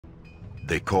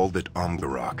They called it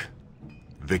Amgarrak.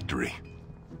 Victory.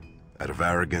 Out of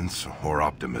arrogance or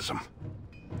optimism.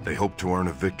 They hoped to earn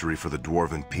a victory for the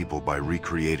Dwarven people by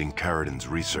recreating Caridin's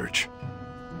research.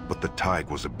 But the Tig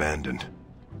was abandoned.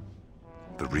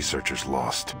 The researchers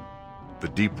lost. The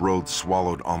deep road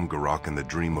swallowed Amgarrak in the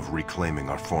dream of reclaiming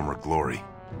our former glory.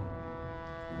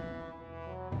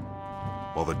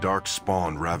 While the dark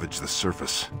spawn ravaged the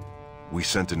surface, we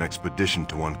sent an expedition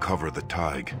to uncover the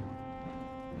Tig.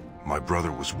 My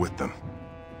brother was with them.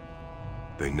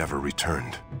 They never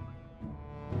returned.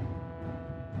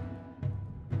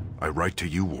 I write to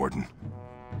you, Warden,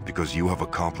 because you have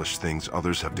accomplished things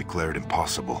others have declared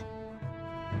impossible.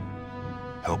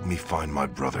 Help me find my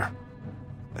brother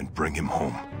and bring him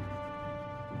home.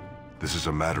 This is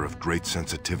a matter of great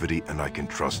sensitivity, and I can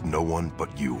trust no one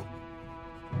but you.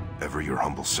 Ever your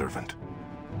humble servant,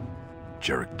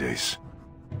 Jarek Dace.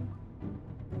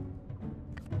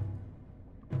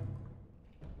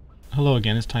 Hello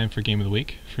again, it's time for Game of the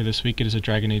Week. For this week it is a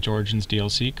Dragon Age Origins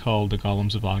DLC called the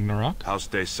Golems of Amgarrak. House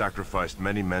Dace sacrificed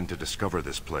many men to discover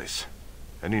this place.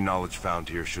 Any knowledge found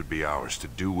here should be ours to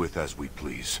do with as we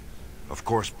please. Of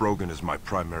course, Brogan is my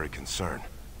primary concern,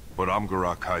 but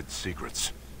Amgarrak hides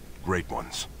secrets. Great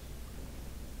ones.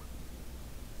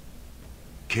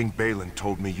 King Balin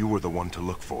told me you were the one to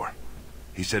look for.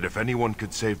 He said if anyone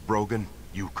could save Brogan,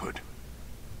 you could.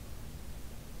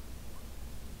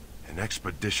 An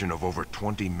expedition of over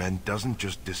 20 men doesn't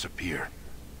just disappear.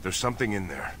 There's something in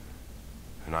there,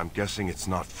 and I'm guessing it's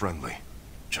not friendly.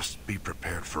 Just be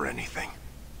prepared for anything.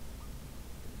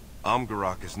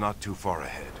 Amgarrak is not too far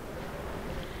ahead.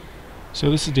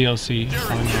 So this is DLC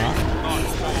Amgarrak.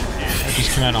 It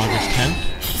just came out August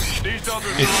 10th.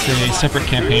 It's a separate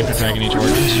campaign for Dragon Age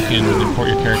Origins. You can import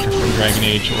your character from Dragon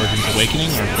Age Origins Awakening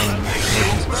or from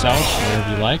Origins itself,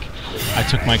 wherever you like. I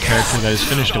took my character that has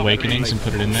finished Awakenings and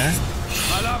put it in there.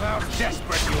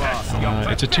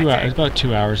 It's about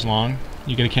 2 hours long.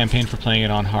 You get a campaign for playing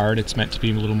it on hard. It's meant to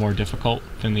be a little more difficult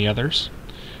than the others.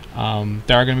 There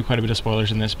are going to be quite a bit of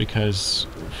spoilers in this because,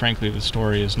 frankly, the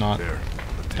story is not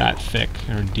that thick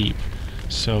or deep.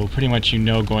 So pretty much you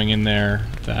know going in there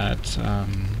that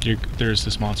there's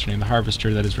this monster named the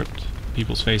Harvester that has ripped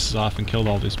people's faces off and killed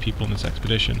all these people in this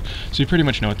expedition. So you pretty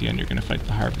much know at the end you're going to fight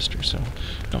the Harvester, so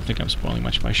I don't think I'm spoiling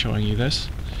much by showing you this.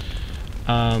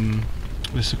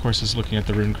 This, of course, is looking at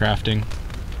the rune crafting.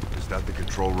 Is that the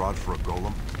control rod for a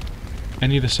golem?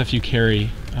 Any of the stuff you carry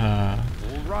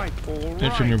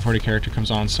from your imported character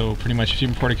comes on, so pretty much if you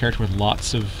import a character with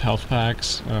lots of health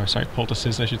packs,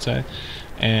 poultices I should say,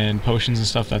 and potions and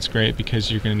stuff, that's great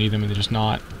because you're going to need them and there's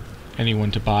not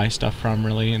anyone to buy stuff from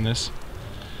really in this.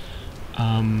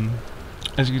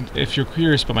 If you're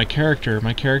curious about my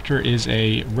character is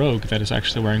a rogue that is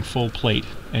actually wearing full plate,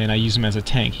 and I use him as a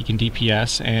tank. He can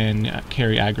DPS and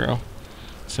carry aggro.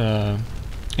 It's a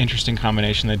interesting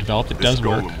combination they developed. It does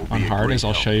work on hard, as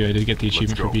I'll show you. I did get the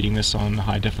achievement for beating this on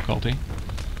high difficulty.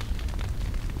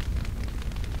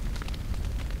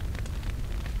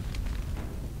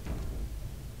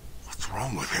 What's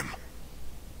wrong with him?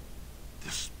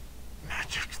 This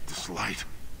magic, this light.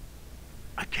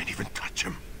 I can't even touch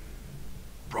him.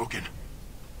 Brogan.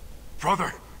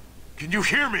 Brother, can you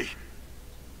hear me?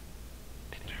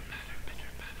 Bitter matter.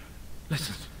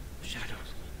 Listen,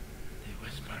 shadows. They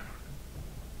whisper.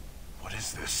 What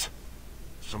is this?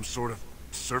 Some sort of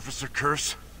surfacer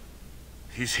curse?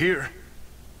 He's here.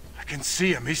 I can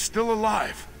see him. He's still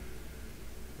alive.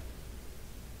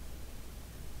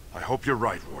 I hope you're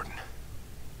right, Warden.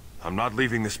 I'm not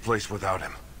leaving this place without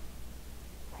him.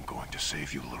 I'm going to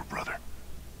save you, little brother.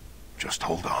 Just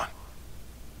hold on.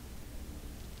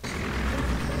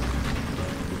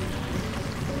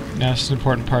 Now this is an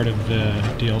important part of the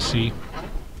DLC.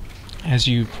 As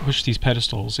you push these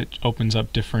pedestals, it opens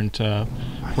up different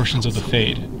portions of the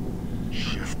Fade.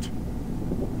 Shift.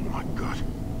 Oh my God.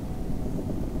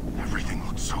 Everything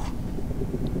looks so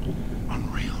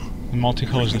unreal. The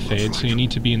multicolors of the Fade, so you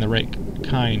need to be in the right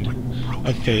kind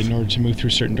of Fade in order to move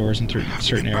through certain doors and through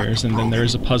certain areas, and then there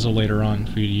is a puzzle later on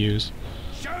for you to use.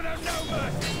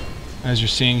 As you're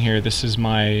seeing here, this is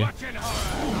my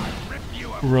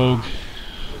rogue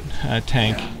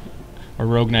tank, or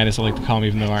rogue knight as I like to call him,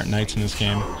 even though there aren't knights in this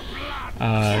game,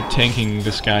 tanking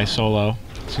this guy solo.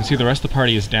 So you can see the rest of the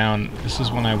party is down. This is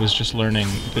when I was just learning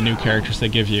the new characters they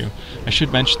give you. I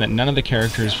should mention that none of the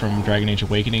characters from Dragon Age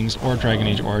Awakenings or Dragon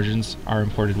Age Origins are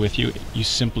imported with you. You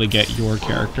simply get your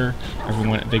character.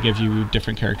 They give you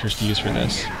different characters to use for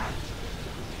this.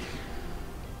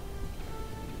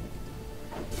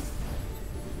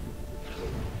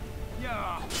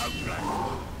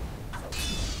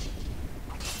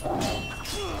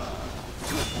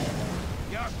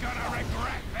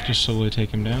 Just slowly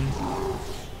take him down.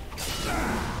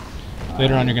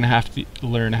 Later on, you're going to have to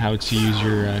learn how to use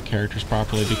your characters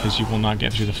properly, because you will not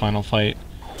get through the final fight,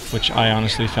 which I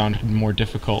honestly found more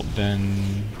difficult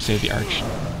than, say, the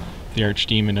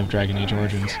Archdemon of Dragon Age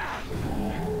Origins.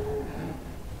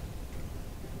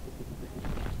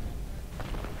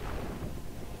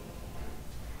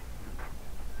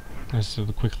 This is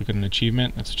a quick look at an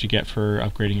achievement. That's what you get for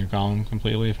upgrading your golem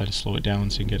completely. If I just slow it down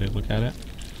so you can get a look at it.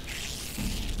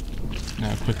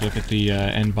 Now a quick look at the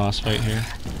end boss fight here.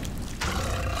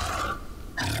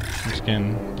 Once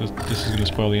again, this is going to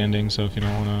spoil the ending, so if you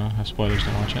don't want to have spoilers,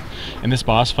 don't watch it. In this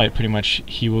boss fight, pretty much,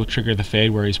 he will trigger the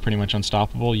fade where he's pretty much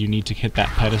unstoppable. You need to hit that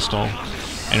pedestal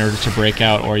in order to break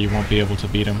out, or you won't be able to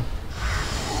beat him.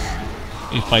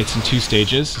 He fights in 2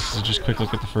 stages. This is just a quick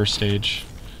look at the first stage.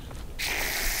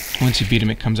 Once you beat him,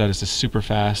 it comes out as this super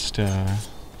fast,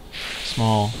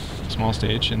 small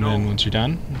stage, and then once you're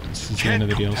done, this is the end of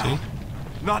the DLC.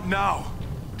 Not now.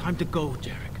 Time to go,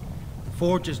 Jarek. The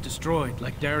forge is destroyed,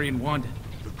 like Darien wanted.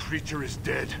 The creature is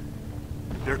dead.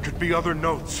 There could be other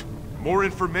notes, more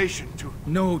information to...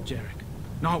 No, Jarek.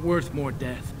 Not worth more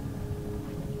death.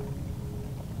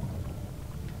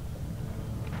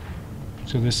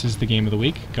 So this is the game of the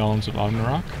week, Golems of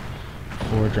Amgarrak,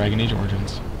 for Dragon Age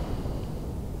Origins.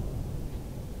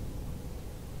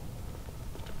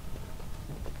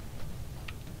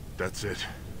 That's it.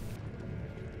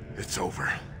 It's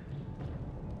over.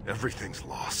 Everything's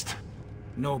lost.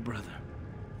 No, brother.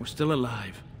 We're still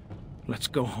alive. Let's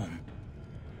go home.